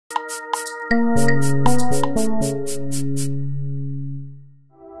Littoral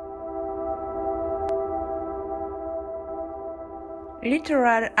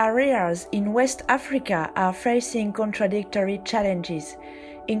areas in West Africa are facing contradictory challenges: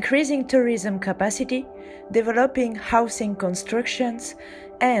 increasing tourism capacity, developing housing constructions,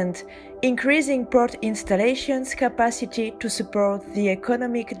 and increasing port installations capacity to support the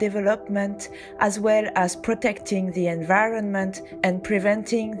economic development, as well as protecting the environment and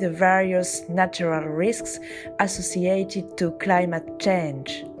preventing the various natural risks associated to climate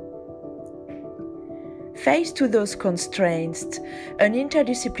change. Faced with those constraints, an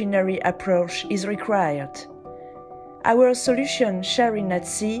interdisciplinary approach is required. Our solution, SharIn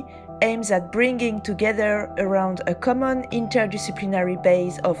SEA, aims at bringing together around a common interdisciplinary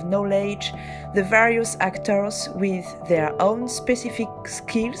base of knowledge the various actors with their own specific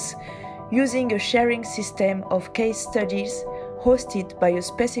skills, using a sharing system of case studies hosted by a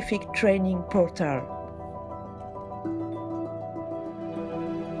specific training portal.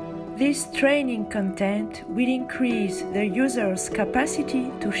 This training content will increase the user's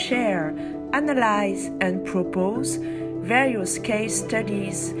capacity to share, analyze, and propose various case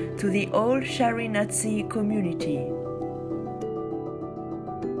studies to the whole SharIn SEA community.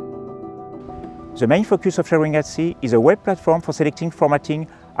 The main focus of SharIn SEA is a web platform for selecting, formatting,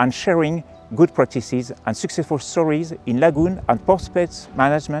 and sharing good practices and successful stories in lagoon and port space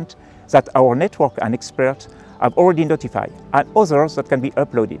management that our network and experts have already notified, and others that can be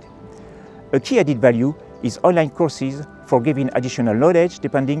uploaded. A key added value is online courses for giving additional knowledge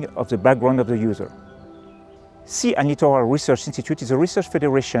depending on the background of the user. Sea and Littoral Research Institute is a research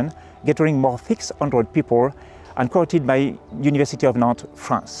federation gathering more than 600 people and created by University of Nantes,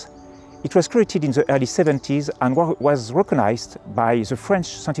 France. It was created in the early 70s and was recognized by the French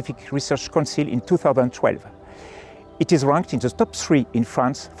Scientific Research Council in 2012. It is ranked in the top 3 in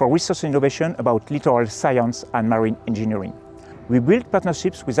France for research and innovation about littoral science and marine engineering. We build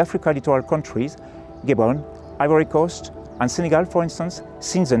partnerships with African littoral countries, Gabon, Ivory Coast, and Senegal, for instance,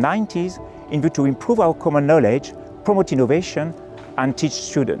 since the 90s in view to improve our common knowledge, promote innovation, and teach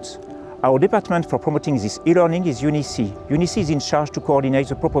students. Our department for promoting this e-learning is UniSea. UniSea is in charge to coordinate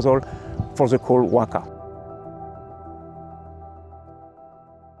the proposal for the call WACA.